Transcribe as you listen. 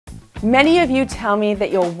Many of you tell me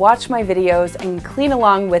that you'll watch my videos and clean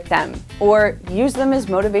along with them, or use them as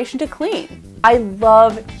motivation to clean. I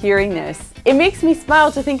love hearing this. It makes me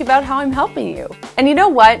smile to think about how I'm helping you. And you know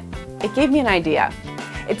what? It gave me an idea.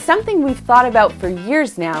 It's something we've thought about for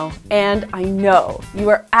years now, and I know you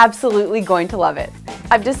are absolutely going to love it.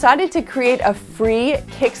 I've decided to create a free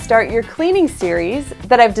Kickstart Your Cleaning series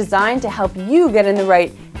that I've designed to help you get in the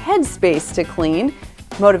right headspace to clean,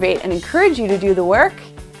 motivate and encourage you to do the work,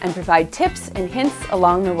 and provide tips and hints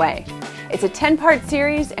along the way. It's a 10-part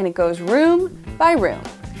series and it goes room by room.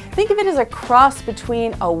 Think of it as a cross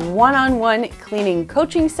between a one-on-one cleaning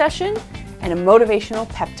coaching session and a motivational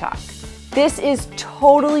pep talk. This is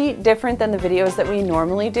totally different than the videos that we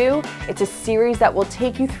normally do. It's a series that will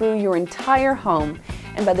take you through your entire home,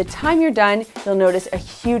 and by the time you're done, you'll notice a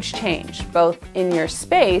huge change, both in your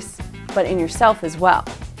space, but in yourself as well.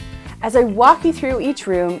 As I walk you through each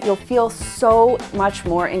room, you'll feel so much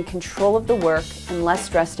more in control of the work and less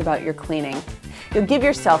stressed about your cleaning. You'll give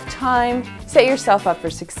yourself time, set yourself up for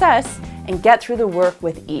success, and get through the work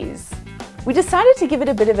with ease. We decided to give it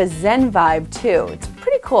a bit of a Zen vibe too. It's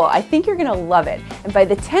pretty cool. I think you're gonna love it. And by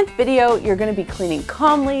the 10th video, you're gonna be cleaning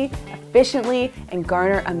calmly, efficiently, and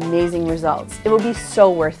garner amazing results. It will be so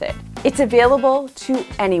worth it. It's available to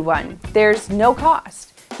anyone. There's no cost.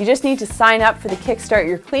 You just need to sign up for the Kickstart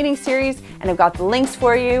Your Cleaning series, and I've got the links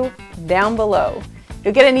for you down below.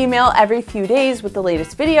 You'll get an email every few days with the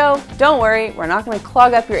latest video. Don't worry, we're not going to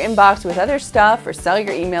clog up your inbox with other stuff or sell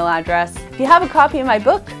your email address. If you have a copy of my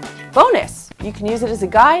book, bonus! You can use it as a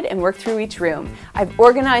guide and work through each room. I've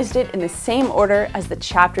organized it in the same order as the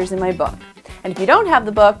chapters in my book. And if you don't have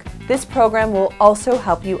the book, this program will also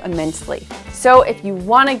help you immensely. So if you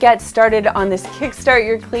want to get started on this Kickstart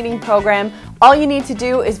Your Cleaning program, all you need to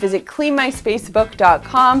do is visit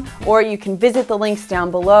cleanmyspacebook.com, or you can visit the links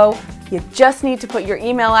down below. You just need to put your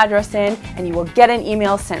email address in and you will get an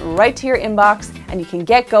email sent right to your inbox, and you can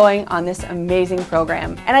get going on this amazing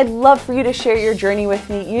program. And I'd love for you to share your journey with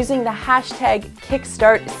me using the hashtag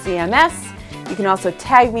KickStartCMS. You can also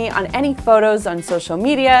tag me on any photos on social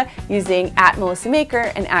media using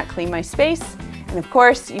 @MelissaMaker and @CleanMySpace. And of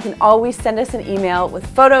course, you can always send us an email with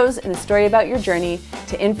photos and a story about your journey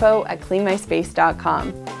to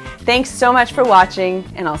info@cleanmyspace.com. Thanks so much for watching,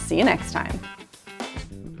 and I'll see you next time.